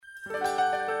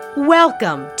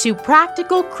Welcome to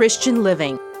Practical Christian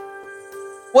Living.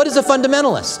 What is a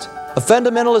fundamentalist? A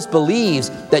fundamentalist believes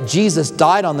that Jesus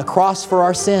died on the cross for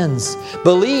our sins,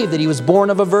 believe that he was born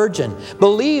of a virgin,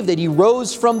 believe that he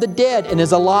rose from the dead and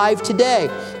is alive today,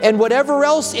 and whatever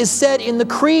else is said in the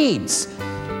creeds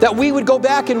that we would go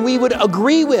back and we would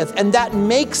agree with, and that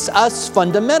makes us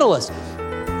fundamentalists.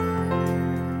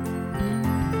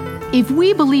 If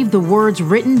we believe the words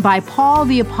written by Paul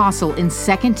the Apostle in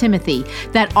 2 Timothy,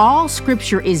 that all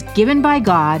Scripture is given by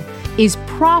God, is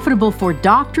profitable for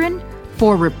doctrine,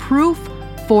 for reproof,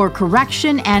 for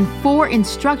correction, and for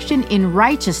instruction in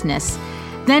righteousness,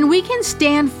 then we can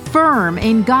stand firm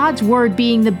in God's Word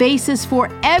being the basis for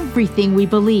everything we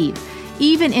believe,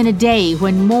 even in a day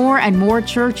when more and more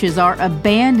churches are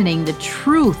abandoning the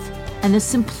truth and the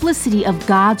simplicity of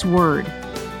God's Word.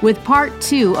 With part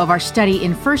 2 of our study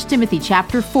in 1 Timothy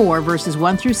chapter 4, verses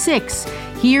 1 through 6,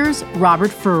 here's Robert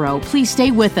Furrow. Please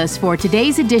stay with us for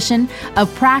today's edition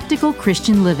of Practical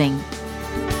Christian Living.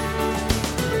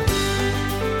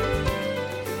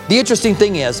 The interesting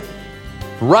thing is,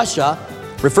 Russia,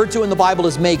 referred to in the Bible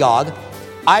as Magog,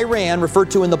 Iran, referred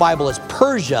to in the Bible as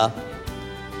Persia,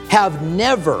 have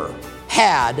never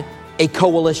had a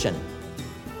coalition.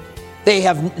 They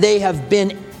have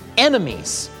been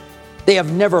enemies. They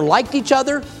have never liked each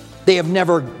other. They have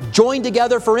never joined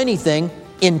together for anything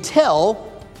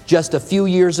until just a few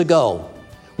years ago,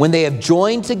 when they have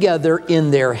joined together in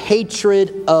their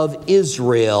hatred of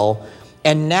Israel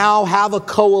and now have a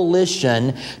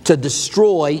coalition to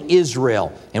destroy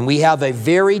Israel. And we have a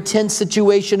very tense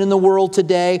situation in the world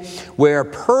today where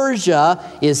Persia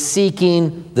is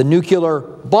seeking the nuclear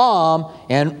bomb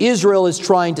and Israel is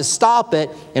trying to stop it,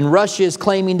 and Russia is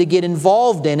claiming to get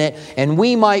involved in it. And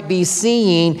we might be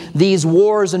seeing these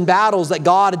wars and battles that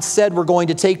God had said were going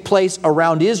to take place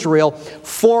around Israel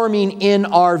forming in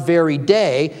our very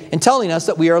day and telling us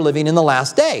that we are living in the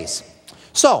last days.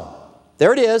 So,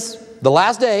 there it is. The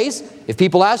last days. If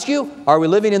people ask you, are we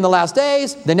living in the last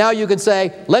days? Then now you can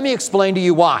say, let me explain to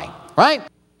you why, right?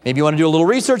 Maybe you want to do a little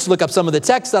research, look up some of the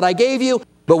texts that I gave you.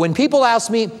 But when people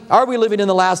ask me, are we living in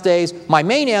the last days? My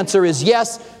main answer is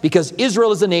yes, because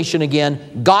Israel is a nation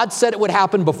again. God said it would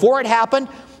happen before it happened.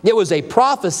 It was a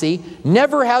prophecy.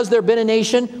 Never has there been a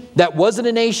nation that wasn't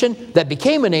a nation that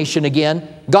became a nation again.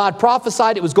 God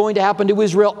prophesied it was going to happen to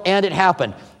Israel, and it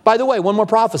happened. By the way, one more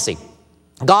prophecy.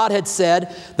 God had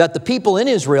said that the people in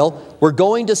Israel were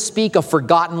going to speak a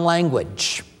forgotten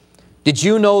language. Did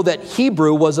you know that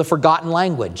Hebrew was a forgotten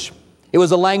language? It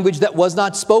was a language that was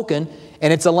not spoken,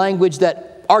 and it's a language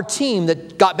that our team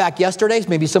that got back yesterday,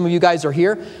 maybe some of you guys are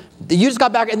here, you just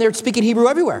got back and they're speaking Hebrew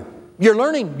everywhere. You're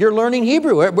learning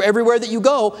Hebrew everywhere that you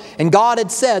go, and God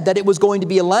had said that it was going to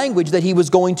be a language that he was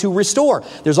going to restore.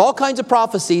 There's all kinds of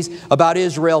prophecies about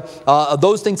Israel, of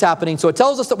those things happening, so it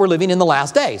tells us that we're living in the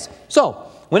last days. So,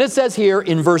 when it says here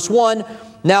in verse 1,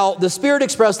 now the Spirit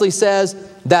expressly says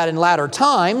that in latter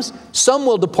times, some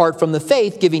will depart from the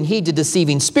faith, giving heed to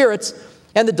deceiving spirits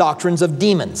and the doctrines of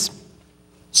demons.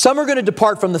 Some are going to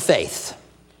depart from the faith.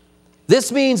 This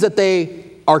means that they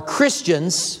are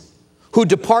Christians who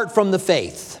depart from the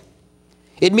faith.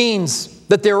 It means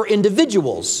that there are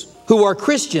individuals who are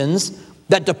Christians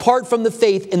that depart from the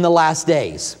faith in the last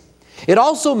days. It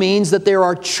also means that there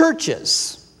are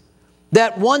churches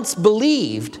that once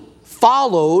believed,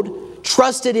 followed,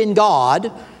 trusted in God,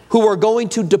 who are going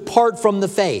to depart from the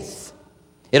faith.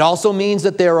 It also means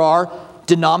that there are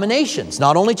denominations,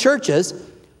 not only churches,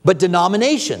 but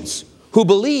denominations who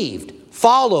believed,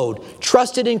 followed,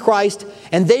 trusted in Christ,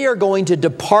 and they are going to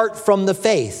depart from the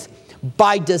faith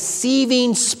by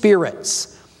deceiving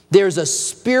spirits. There's a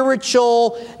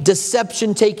spiritual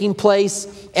deception taking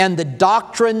place and the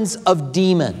doctrines of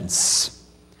demons.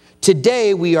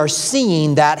 Today, we are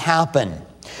seeing that happen.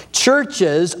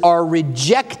 Churches are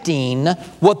rejecting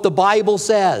what the Bible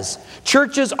says.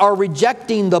 Churches are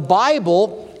rejecting the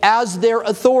Bible as their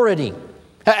authority.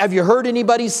 Have you heard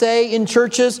anybody say in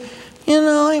churches,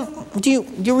 do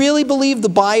you really believe the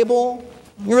Bible?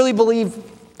 You really believe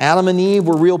Adam and Eve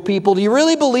were real people? Do you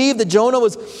really believe that Jonah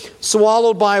was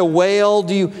swallowed by a whale?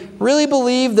 Do you really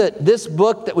believe that this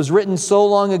book that was written so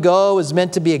long ago is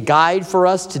meant to be a guide for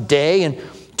us today in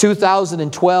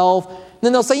 2012? And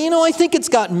then they'll say, I think it's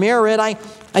got merit. I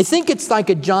think it's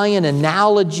like a giant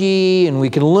analogy and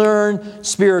we can learn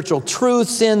spiritual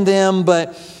truths in them. But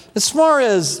as far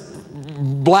as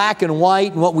black and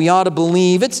white and what we ought to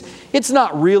believe, it's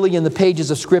not really in the pages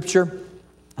of Scripture.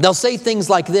 They'll say things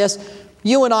like this: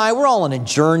 you and I, we're all on a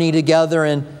journey together,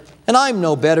 and And I'm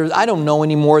no better. I don't know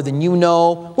any more than you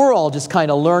know. We're all just kind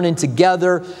of learning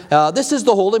together. This is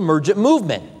the whole emergent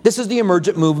movement. This is the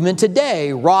emergent movement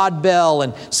today. Rod Bell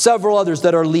and several others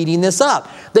that are leading this up.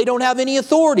 They don't have any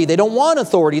authority. They don't want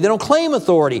authority. They don't claim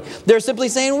authority. They're simply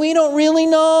saying, we don't really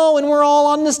know, and we're all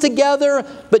on this together.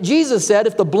 But Jesus said,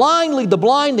 if the blind lead the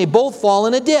blind, they both fall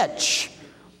in a ditch.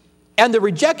 And the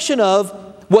rejection of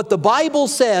what the Bible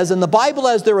says, and the Bible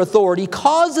as their authority,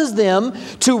 causes them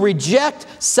to reject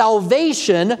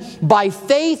salvation by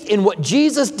faith in what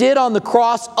Jesus did on the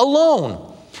cross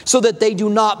alone, so that they do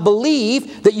not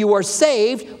believe that you are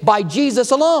saved by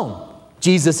Jesus alone.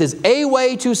 Jesus is a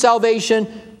way to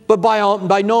salvation, but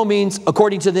by no means,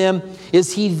 according to them,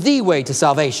 is He the way to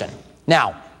salvation.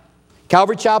 Now,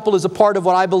 Calvary Chapel is a part of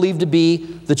what I believe to be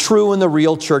the true and the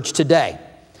real church today.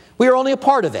 We are only a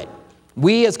part of it.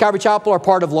 We as Calvary Chapel are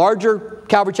part of larger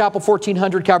Calvary Chapel,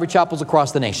 1,400 Calvary Chapels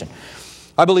across the nation.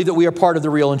 I believe that we are part of the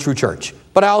real and true church.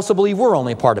 But I also believe we're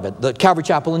only a part of it, the Calvary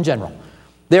Chapel in general.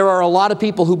 There are a lot of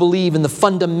people who believe in the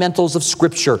fundamentals of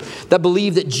Scripture, that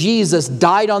believe that Jesus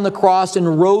died on the cross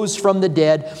and rose from the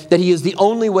dead, that He is the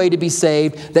only way to be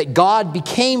saved, that God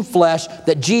became flesh,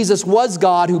 that Jesus was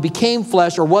God who became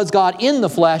flesh, or was God in the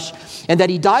flesh, and that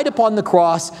He died upon the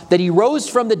cross, that He rose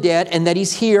from the dead, and that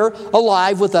He's here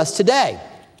alive with us today.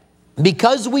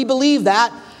 Because we believe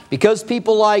that, because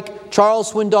people like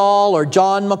Charles Swindoll or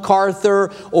John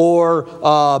MacArthur or,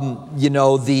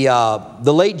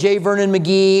 the late J. Vernon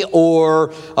McGee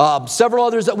or several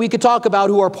others that we could talk about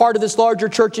who are part of this larger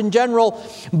church in general,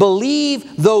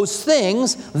 believe those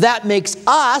things, that makes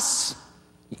us,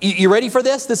 you ready for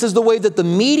this? This is the way that the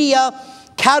media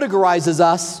categorizes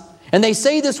us. And they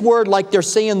say this word like they're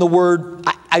saying the word,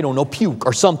 I don't know, puke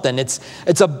or something. It's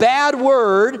a bad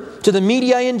word to the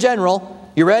media in general.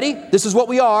 You ready? This is what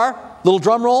we are. Little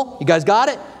drum roll. You guys got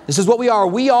it? This is what we are.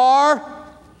 We are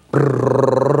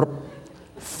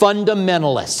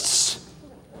fundamentalists.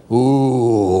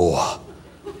 Ooh.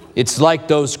 It's like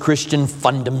those Christian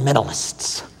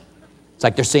fundamentalists. It's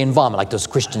like they're saying vomit, like those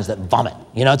Christians that vomit.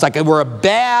 You know, it's like we're a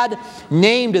bad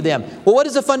name to them. Well, what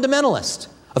is a fundamentalist?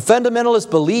 A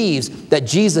fundamentalist believes that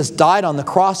Jesus died on the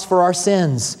cross for our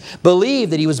sins, believe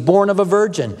that He was born of a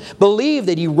virgin, believe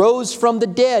that He rose from the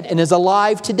dead and is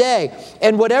alive today,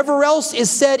 and whatever else is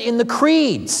said in the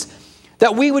creeds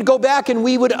that we would go back and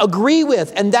we would agree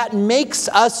with, and that makes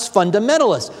us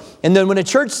fundamentalists. And then when a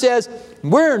church says,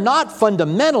 we're not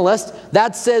fundamentalists,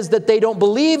 that says that they don't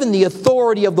believe in the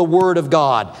authority of the Word of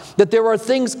God, that there are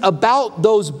things about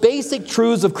those basic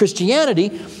truths of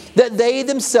Christianity that they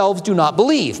themselves do not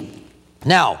believe.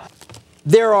 Now,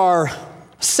 there are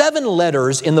 7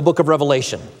 letters in the book of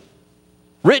Revelation,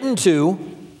 written to,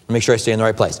 make sure I stay in the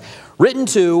right place, written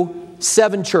to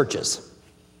 7 churches.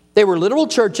 They were literal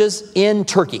churches in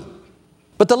Turkey.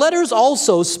 But the letters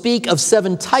also speak of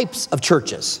 7 types of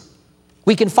churches.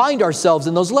 We can find ourselves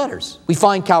in those letters. We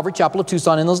find Calvary Chapel of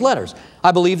Tucson in those letters.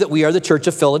 I believe that we are the Church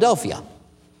of Philadelphia.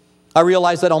 I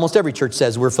realize that almost every church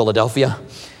says we're Philadelphia.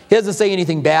 He doesn't say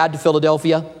anything bad to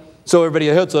Philadelphia. So everybody,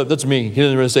 that's me. He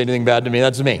doesn't really say anything bad to me.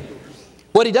 That's me.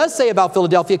 What he does say about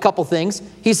Philadelphia, a couple things.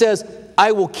 He says,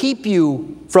 I will keep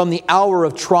you from the hour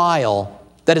of trial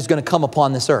that is going to come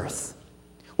upon this earth.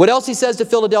 What else he says to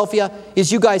Philadelphia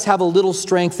is, you guys have a little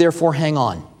strength, therefore hang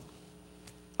on.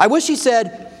 I wish he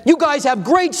said, you guys have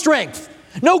great strength.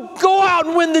 No, go out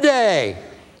and win the day.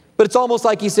 But it's almost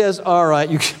like he says, all right,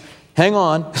 you hang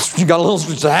on. You got a little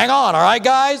strength, so hang on, all right,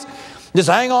 guys? Just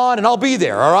hang on and I'll be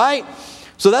there, all right?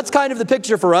 So that's kind of the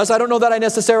picture for us. I don't know that I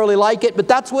necessarily like it, but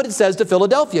that's what it says to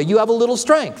Philadelphia. You have a little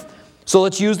strength. So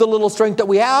let's use the little strength that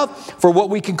we have for what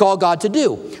we can call God to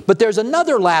do. But there's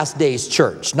another last days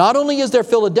church. Not only is there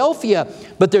Philadelphia,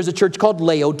 but there's a church called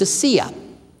Laodicea.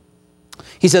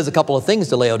 He says a couple of things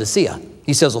to Laodicea.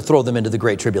 He says he'll throw them into the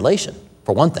great tribulation,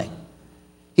 for one thing.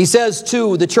 He says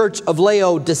to the church of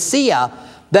Laodicea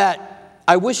that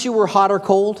I wish you were hot or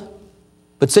cold,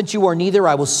 but since you are neither,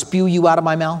 I will spew you out of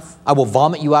my mouth. I will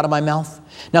vomit you out of my mouth.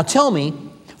 Now tell me,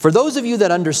 for those of you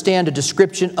that understand a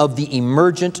description of the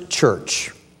emergent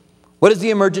church, what does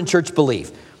the emergent church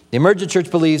believe? The emergent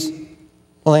church believes,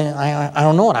 well, I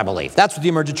don't know what I believe. That's what the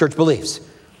emergent church believes.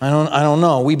 I don't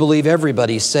know. We believe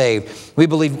everybody's saved. We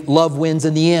believe love wins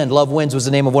in the end. Love Wins was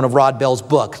the name of one of Rod Bell's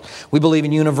books. We believe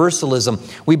in universalism.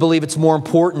 We believe it's more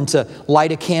important to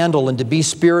light a candle and to be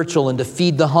spiritual and to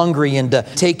feed the hungry and to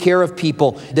take care of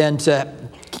people than to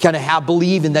kind of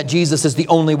believe in that Jesus is the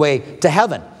only way to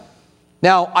heaven.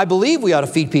 Now, I believe we ought to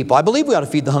feed people. I believe we ought to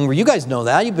feed the hungry. You guys know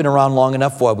that. You've been around long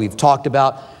enough while we've talked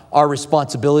about our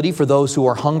responsibility for those who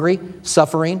are hungry,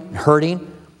 suffering, hurting.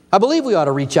 I believe we ought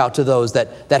to reach out to those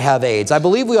that have AIDS. I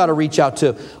believe we ought to reach out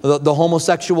to the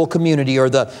homosexual community or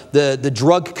the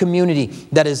drug community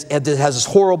that has this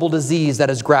horrible disease that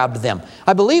has grabbed them.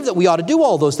 I believe that we ought to do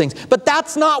all those things. But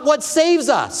that's not what saves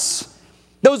us.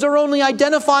 Those are only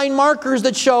identifying markers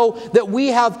that show that we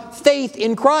have faith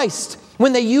in Christ.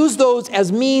 When they use those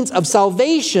as means of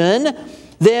salvation,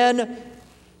 then,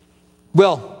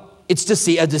 well, it's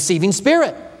a deceiving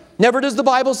spirit. Never does the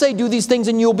Bible say, do these things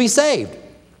and you'll be saved.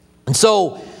 And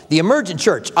so, the emergent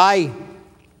church, I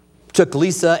took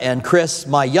Lisa and Chris,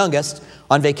 my youngest,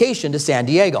 on vacation to San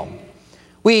Diego.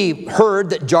 We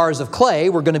heard that Jars of Clay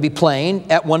were going to be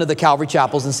playing at one of the Calvary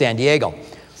chapels in San Diego.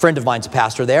 A friend of mine's a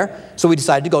pastor there, so we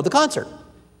decided to go to the concert.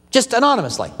 Just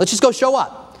anonymously. Let's just go show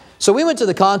up. So we went to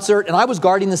the concert, and I was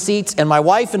guarding the seats, and my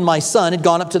wife and my son had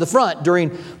gone up to the front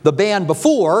during the band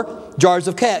before Jars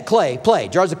of Clay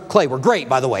played. Jars of Clay were great,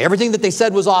 by the way. Everything that they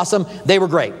said was awesome. They were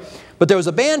great. But there was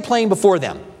a band playing before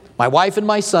them. My wife and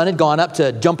my son had gone up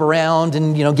to jump around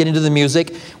and, get into the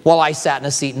music while I sat in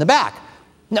a seat in the back.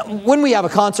 Now, when we have a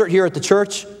concert here at the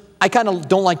church, I kind of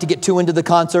don't like to get too into the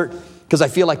concert because I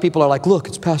feel like people are like, look,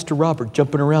 it's Pastor Robert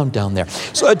jumping around down there.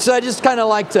 So I just kind of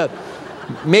like to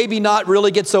maybe not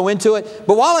really get so into it.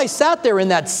 But while I sat there in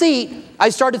that seat, I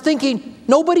started thinking,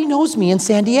 nobody knows me in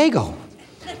San Diego.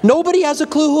 Nobody has a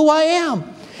clue who I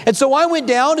am. And so I went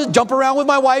down to jump around with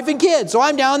my wife and kids. So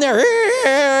I'm down there.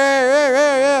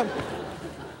 I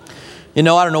don't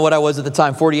know what I was at the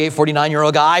time, 48,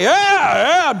 49-year-old guy.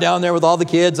 I'm down there with all the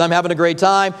kids. I'm having a great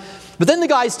time. But then the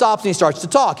guy stops and he starts to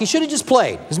talk. He should have just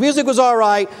played. His music was all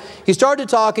right. He started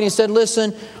to talk and he said,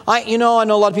 listen, I know a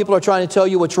lot of people are trying to tell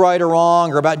you what's right or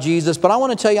wrong or about Jesus, but I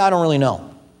want to tell you I don't really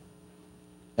know.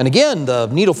 And again, the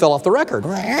needle fell off the record.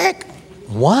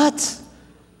 What?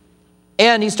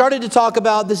 And he started to talk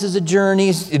about this is a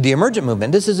journey, the emergent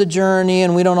movement. This is a journey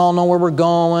and we don't all know where we're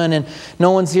going and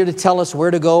no one's here to tell us where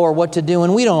to go or what to do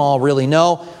and we don't all really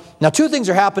know. Now, two things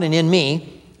are happening in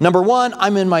me. Number one,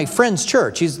 I'm in my friend's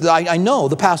church. I know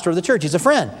the pastor of the church. He's a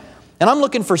friend. And I'm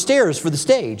looking for stairs for the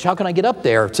stage. How can I get up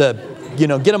there to,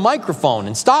 get a microphone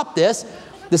and stop this?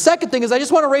 The second thing is I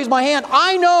just want to raise my hand.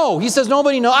 I know. He says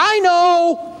nobody knows. I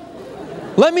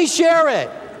know. Let me share it.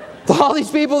 To all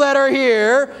these people that are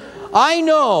here, I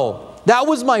know. That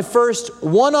was my first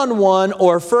one-on-one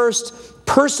or first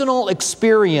personal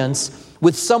experience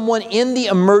with someone in the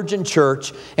emergent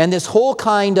church and this whole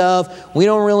kind of, we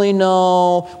don't really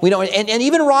know, and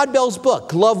even Rod Bell's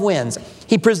book, Love Wins,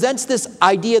 he presents this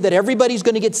idea that everybody's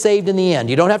going to get saved in the end.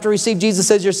 You don't have to receive Jesus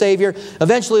as your Savior.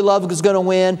 Eventually love is going to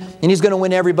win, and he's going to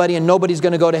win everybody, and nobody's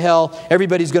going to go to hell.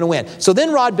 Everybody's going to win. So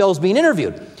then Rod Bell's being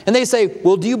interviewed, and they say,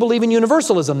 well, do you believe in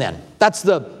universalism then? That's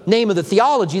the name of the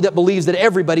theology that believes that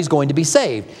everybody's going to be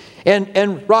saved.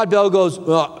 And Rod Bell goes,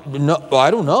 no,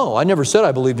 I don't know. I never said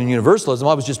I believed in universalism.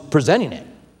 I was just presenting it.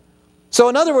 So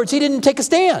in other words, he didn't take a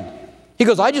stand. He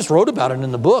goes, I just wrote about it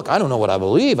in the book. I don't know what I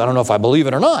believe. I don't know if I believe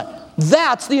it or not.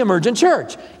 That's the emergent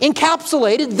church.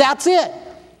 Encapsulated, that's it.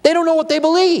 They don't know what they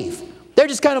believe. They're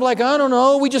just kind of like, I don't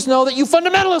know. We just know that you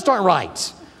fundamentalists aren't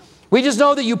right. We just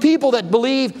know that you people that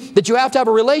believe that you have to have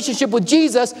a relationship with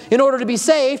Jesus in order to be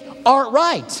saved aren't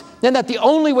right. And that the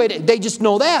only way they just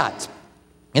know that.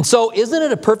 And so isn't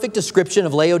it a perfect description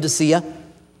of Laodicea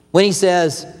when he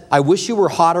says, I wish you were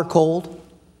hot or cold?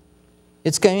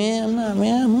 It's going, I don't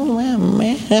know.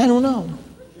 I don't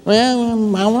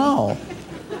know.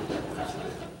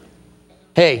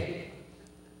 Hey,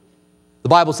 the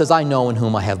Bible says, I know in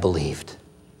whom I have believed.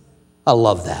 I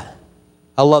love that.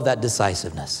 I love that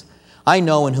decisiveness. I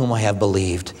know in whom I have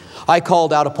believed. I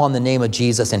called out upon the name of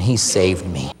Jesus and he saved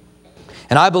me.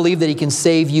 And I believe that he can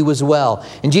save you as well.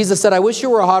 And Jesus said, I wish you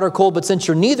were hot or cold, but since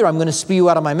you're neither, I'm going to spew you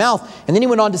out of my mouth. And then he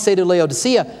went on to say to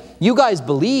Laodicea, you guys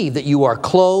believe that you are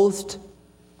clothed,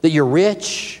 that you're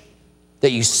rich,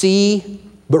 that you see,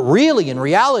 but really, in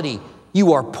reality,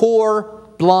 you are poor,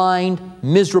 blind,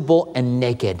 miserable, and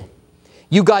naked.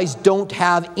 You guys don't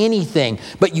have anything,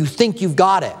 but you think you've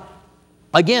got it.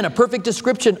 Again, a perfect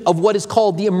description of what is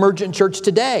called the emergent church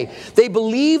today. They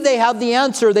believe they have the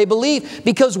answer. They believe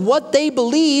because what they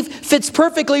believe fits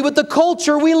perfectly with the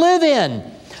culture we live in.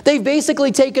 They've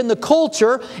basically taken the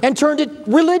culture and turned it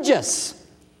religious.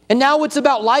 And now it's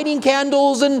about lighting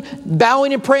candles and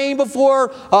bowing and praying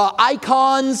before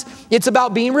icons. It's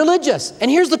about being religious. And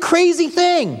here's the crazy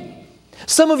thing.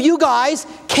 Some of you guys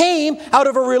came out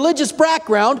of a religious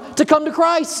background to come to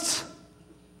Christ.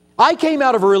 I came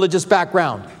out of a religious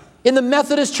background in the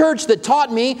Methodist church that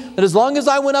taught me that as long as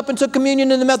I went up and took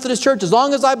communion in the Methodist church, as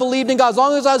long as I believed in God, as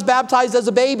long as I was baptized as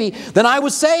a baby, then I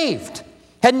was saved.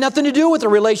 Had nothing to do with a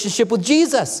relationship with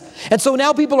Jesus. And so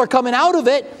now people are coming out of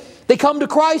it. They come to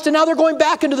Christ and now they're going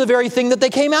back into the very thing that they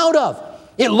came out of.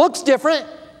 It looks different,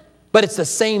 but it's the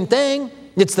same thing.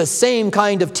 It's the same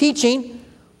kind of teaching.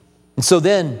 And so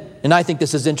then, and I think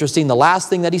this is interesting, the last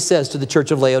thing that he says to the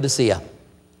church of Laodicea,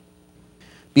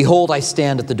 behold, I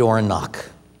stand at the door and knock.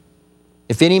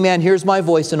 If any man hears my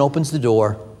voice and opens the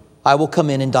door, I will come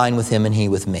in and dine with him and he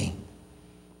with me.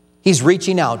 He's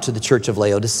reaching out to the church of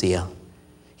Laodicea.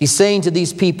 He's saying to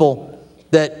these people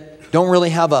that don't really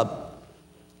have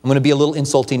I'm going to be a little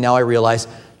insulting now, I realize,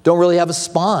 don't really have a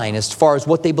spine as far as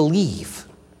what they believe.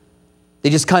 They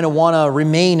just kind of want to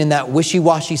remain in that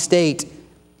wishy-washy state.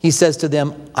 He says to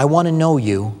them, I want to know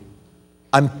you.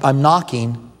 I'm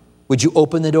knocking. Would you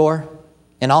open the door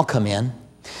and I'll come in?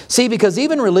 See, because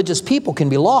even religious people can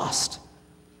be lost.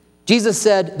 Jesus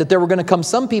said that there were going to come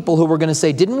some people who were going to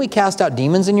say, didn't we cast out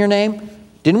demons in your name?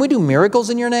 Didn't we do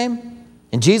miracles in your name?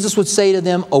 And Jesus would say to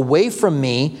them, away from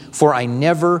me, for I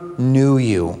never knew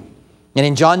you. And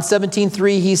in John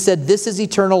 17:3, he said, this is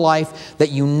eternal life,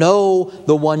 that you know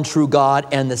the one true God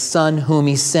and the Son whom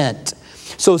he sent.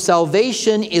 So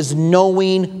salvation is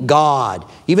knowing God.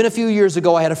 Even a few years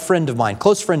ago, I had a friend of mine,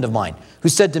 close friend of mine, who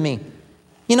said to me,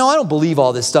 I don't believe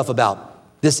all this stuff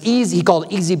about this easy, he called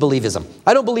it easy believism.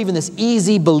 I don't believe in this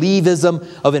easy believism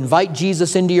of invite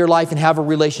Jesus into your life and have a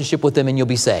relationship with him and you'll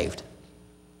be saved.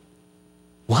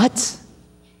 What?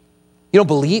 You don't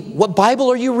believe? What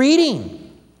Bible are you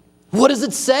reading? What does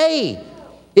it say?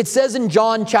 It says in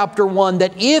John chapter 1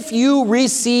 that if you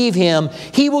receive him,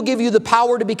 he will give you the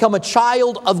power to become a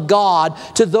child of God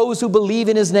to those who believe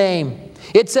in his name.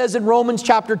 It says in Romans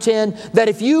chapter 10 that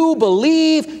if you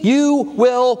believe, you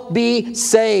will be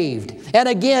saved. And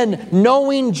again,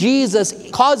 knowing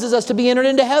Jesus causes us to be entered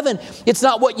into heaven. It's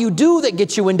not what you do that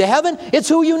gets you into heaven. It's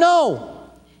who you know.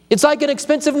 It's like an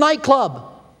expensive nightclub.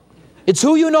 It's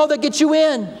who you know that gets you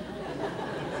in.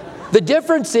 The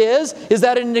difference is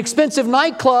that in an expensive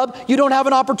nightclub, you don't have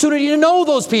an opportunity to know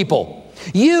those people.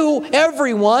 You,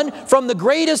 everyone, from the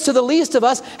greatest to the least of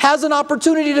us, has an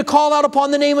opportunity to call out upon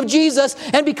the name of Jesus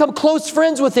and become close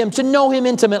friends with him, to know him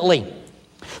intimately.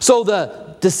 So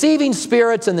the deceiving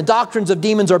spirits and the doctrines of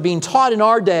demons are being taught in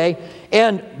our day.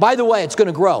 And by the way, it's going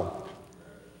to grow.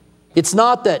 It's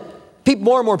not that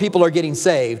more and more people are getting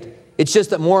saved. It's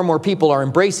just that more and more people are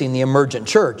embracing the emergent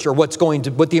church, or what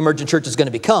the emergent church is going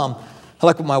to become. I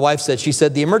like what my wife said. She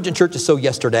said, the emergent church is so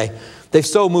yesterday. They've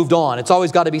so moved on. It's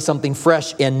always got to be something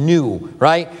fresh and new,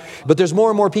 right? But there's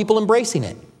more and more people embracing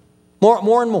it. More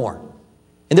and more.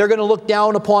 And they're going to look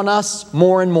down upon us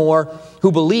more and more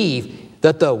who believe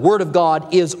that the Word of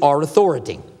God is our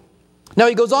authority. Now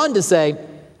he goes on to say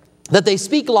that they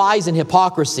speak lies and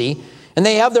hypocrisy, and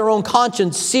they have their own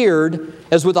conscience seared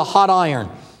as with a hot iron.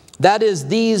 That is,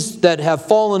 these that have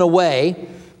fallen away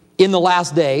in the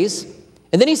last days.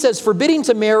 And then he says, forbidding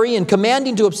to marry and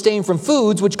commanding to abstain from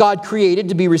foods which God created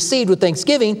to be received with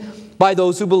thanksgiving by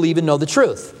those who believe and know the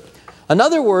truth. In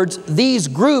other words, these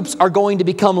groups are going to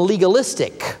become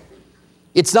legalistic.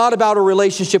 It's not about a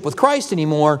relationship with Christ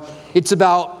anymore. It's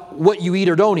about what you eat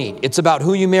or don't eat. It's about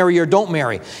who you marry or don't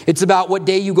marry. It's about what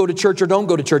day you go to church or don't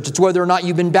go to church. It's whether or not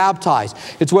you've been baptized.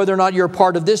 It's whether or not you're a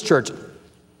part of this church.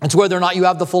 It's whether or not you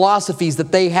have the philosophies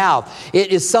that they have.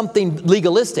 It is something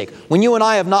legalistic. When you and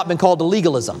I have not been called to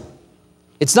legalism.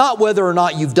 It's not whether or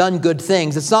not you've done good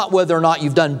things. It's not whether or not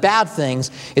you've done bad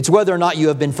things. It's whether or not you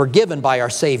have been forgiven by our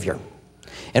Savior.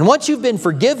 And once you've been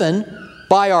forgiven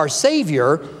by our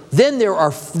Savior, then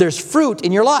there's fruit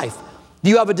in your life.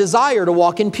 You have a desire to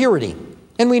walk in purity.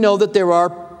 And we know that there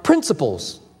are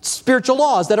principles, spiritual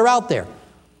laws that are out there.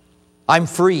 I'm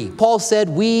free. Paul said,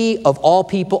 we of all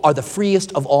people are the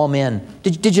freest of all men.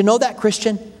 Did you know that,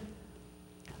 Christian?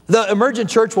 The emergent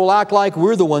church will act like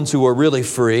we're the ones who are really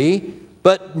free.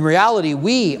 But in reality,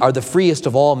 we are the freest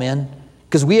of all men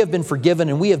because we have been forgiven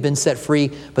and we have been set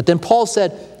free. But then Paul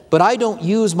said, but I don't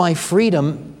use my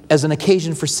freedom as an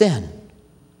occasion for sin.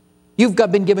 You've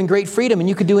been given great freedom and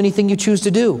you can do anything you choose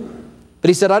to do. But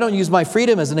he said, I don't use my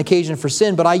freedom as an occasion for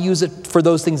sin, but I use it for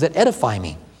those things that edify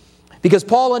me. Because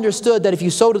Paul understood that if you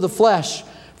sow to the flesh,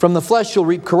 from the flesh you'll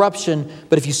reap corruption,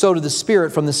 but if you sow to the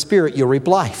Spirit, from the Spirit you'll reap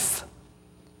life.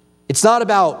 It's not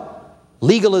about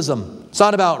legalism. It's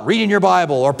not about reading your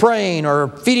Bible or praying or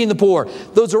feeding the poor.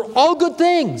 Those are all good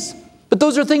things, but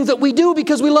those are things that we do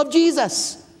because we love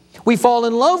Jesus. We fall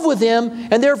in love with him,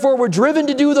 and therefore we're driven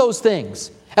to do those things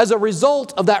as a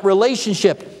result of that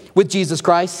relationship with Jesus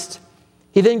Christ.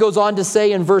 He then goes on to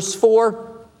say in verse 4,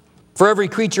 for every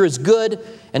creature is good,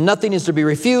 and nothing is to be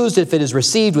refused if it is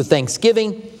received with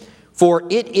thanksgiving, for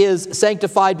it is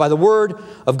sanctified by the word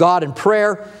of God and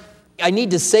prayer. I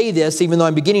need to say this, even though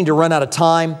I'm beginning to run out of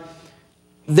time.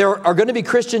 there are going to be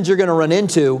Christians you're going to run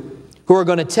into who are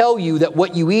going to tell you that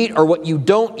what you eat or what you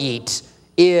don't eat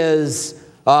is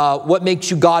what makes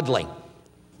you godly.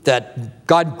 That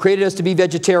God created us to be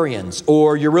vegetarians,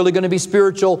 or you're really going to be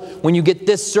spiritual when you get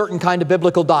this certain kind of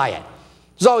biblical diet.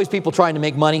 There's always people trying to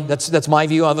make money. That's my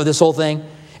view of this whole thing.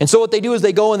 And so what they do is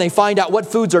they go and they find out what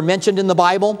foods are mentioned in the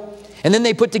Bible. And then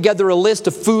they put together a list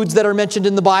of foods that are mentioned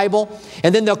in the Bible.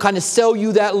 And then they'll kind of sell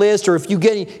you that list. Or if you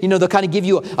get, they'll kind of give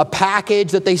you a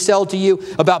package that they sell to you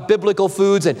about biblical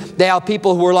foods. And they have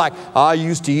people who are like, I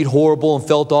used to eat horrible and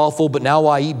felt awful, but now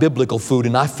I eat biblical food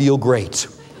and I feel great.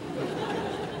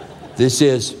 This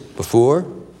is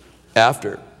before,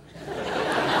 after.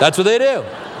 That's what they do.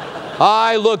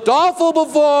 I looked awful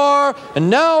before, and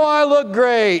now I look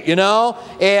great,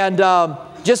 And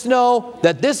just know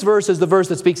that this verse is the verse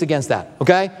that speaks against that,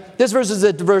 okay? This verse is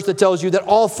the verse that tells you that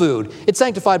all food, it's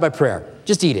sanctified by prayer.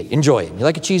 Just eat it. Enjoy it. You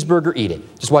like a cheeseburger? Eat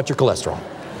it. Just watch your cholesterol.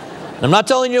 And I'm not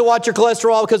telling you to watch your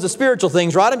cholesterol because of spiritual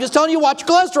things, right? I'm just telling you to watch your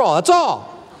cholesterol. That's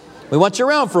all. We want you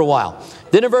around for a while.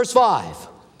 Then in verse 5,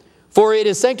 for it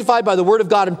is sanctified by the word of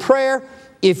God and prayer.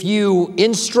 If you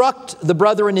instruct the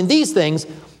brethren in these things,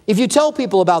 if you tell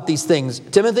people about these things,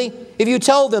 Timothy, if you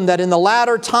tell them that in the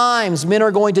latter times men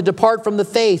are going to depart from the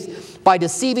faith by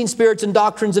deceiving spirits and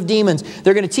doctrines of demons,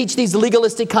 they're going to teach these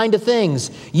legalistic kind of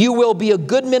things, you will be a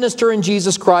good minister in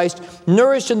Jesus Christ,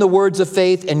 nourished in the words of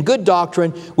faith and good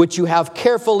doctrine, which you have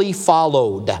carefully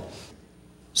followed.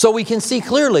 So we can see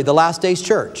clearly the last days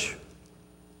church.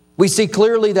 We see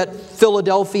clearly that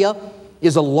Philadelphia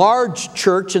is a large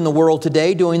church in the world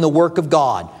today doing the work of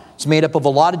God. It's made up of a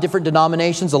lot of different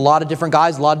denominations, a lot of different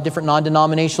guys, a lot of different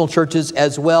non-denominational churches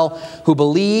as well, who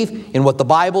believe in what the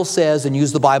Bible says and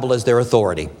use the Bible as their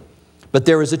authority. But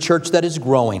there is a church that is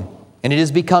growing, and it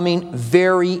is becoming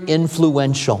very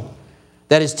influential,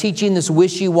 that is teaching this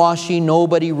wishy-washy,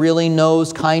 nobody really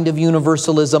knows kind of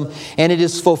universalism, and it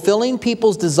is fulfilling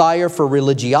people's desire for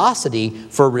religiosity,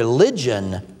 for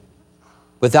religion,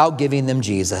 without giving them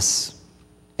Jesus.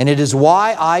 And it is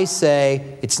why I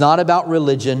say it's not about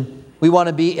religion. We want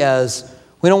to be as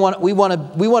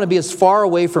far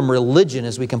away from religion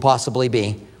as we can possibly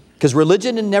be, because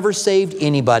religion never saved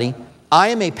anybody. I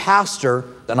am a pastor,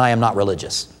 and I am not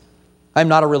religious. I am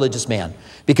not a religious man,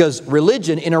 because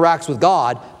religion interacts with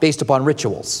God based upon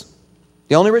rituals.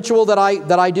 The only ritual that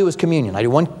I do is communion. I do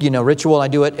one ritual, and I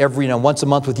do it every once a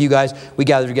month with you guys. We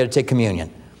gather together to take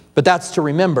communion, but that's to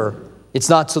remember. It's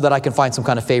not so that I can find some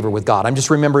kind of favor with God. I'm just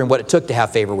remembering what it took to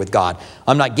have favor with God.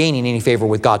 I'm not gaining any favor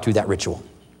with God through that ritual.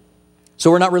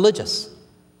 So we're not religious.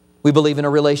 We believe in a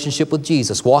relationship with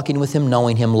Jesus, walking with Him,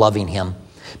 knowing Him, loving Him,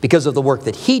 because of the work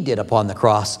that He did upon the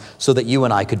cross so that you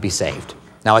and I could be saved.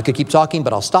 Now I could keep talking,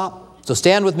 but I'll stop. So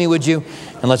stand with me, would you?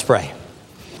 And let's pray.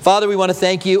 Father, we want to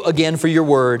thank you again for your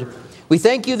word. We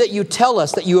thank you that you tell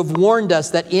us, that you have warned us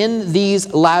that in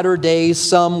these latter days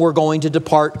some were going to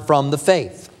depart from the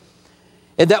faith.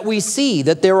 And that we see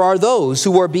that there are those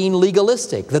who are being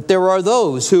legalistic, that there are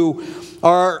those who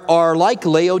are like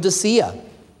Laodicea.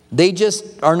 They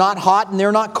just are not hot and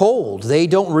they're not cold. They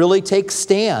don't really take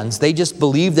stands. They just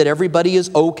believe that everybody is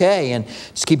okay and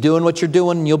just keep doing what you're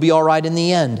doing and you'll be all right in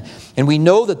the end. And we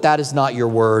know that that is not your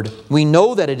word. We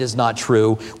know that it is not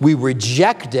true. We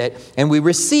reject it and we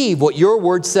receive what your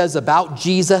word says about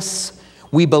Jesus.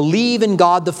 We believe in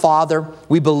God the Father.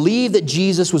 We believe that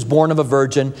Jesus was born of a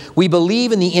virgin. We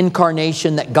believe in the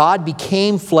incarnation, that God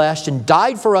became flesh and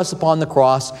died for us upon the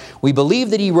cross. We believe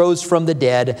that He rose from the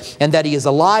dead and that He is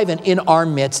alive and in our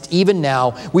midst even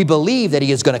now. We believe that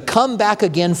He is going to come back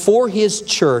again for His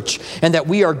church and that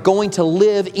we are going to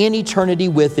live in eternity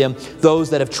with Him, those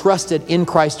that have trusted in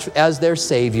Christ as their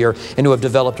Savior and who have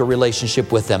developed a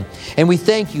relationship with Him. And we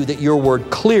thank you that your word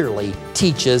clearly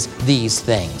teaches these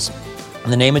things. In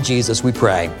the name of Jesus, we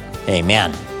pray.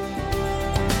 Amen.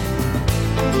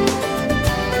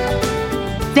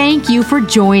 Thank you for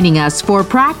joining us for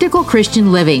Practical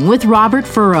Christian Living with Robert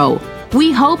Furrow.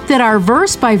 We hope that our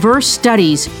verse-by-verse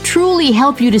studies truly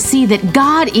help you to see that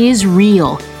God is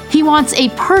real. He wants a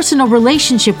personal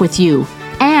relationship with you,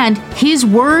 and His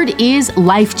Word is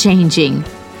life-changing.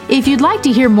 If you'd like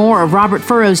to hear more of Robert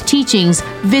Furrow's teachings,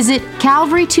 visit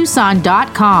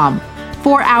CalvaryTucson.com.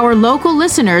 For our local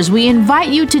listeners, we invite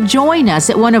you to join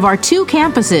us at one of our two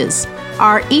campuses.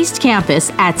 Our East Campus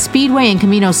at Speedway in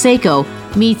Camino Seco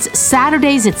meets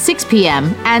Saturdays at 6 p.m.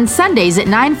 and Sundays at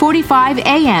 9:45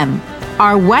 a.m.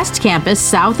 Our West Campus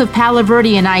south of Palo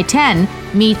Verde and I-10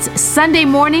 meets Sunday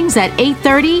mornings at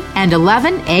 8:30 and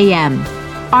 11 a.m.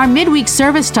 Our midweek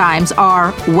service times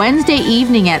are Wednesday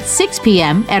evening at 6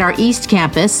 p.m. at our East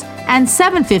Campus and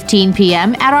 7:15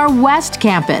 p.m. at our West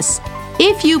Campus.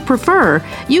 If you prefer,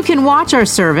 you can watch our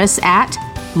service at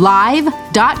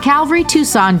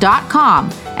live.calvarytucson.com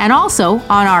and also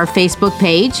on our Facebook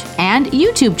page and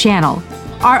YouTube channel.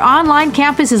 Our online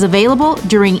campus is available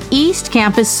during East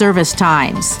Campus service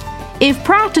times. If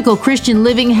Practical Christian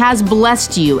Living has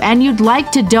blessed you and you'd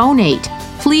like to donate,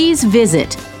 please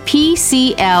visit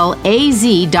PCLAZ.org.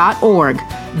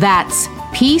 That's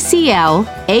PCLAZ.org,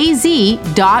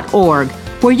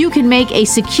 where you can make a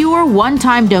secure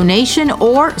one-time donation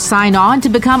or sign on to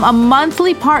become a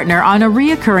monthly partner on a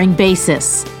reoccurring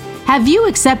basis. Have you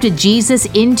accepted Jesus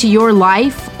into your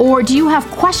life, or do you have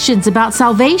questions about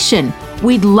salvation?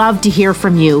 We'd love to hear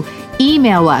from you.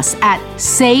 Email us at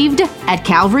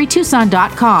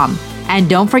saved@calvarytucson.com. And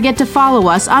don't forget to follow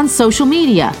us on social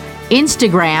media,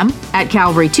 Instagram at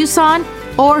Calvary Tucson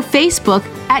or Facebook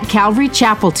at Calvary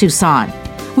Chapel Tucson.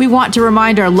 We want to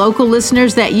remind our local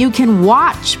listeners that you can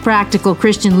watch Practical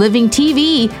Christian Living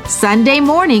TV Sunday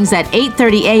mornings at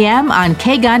 8:30 a.m. on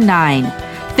KGUN 9.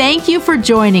 Thank you for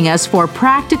joining us for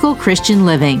Practical Christian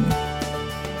Living.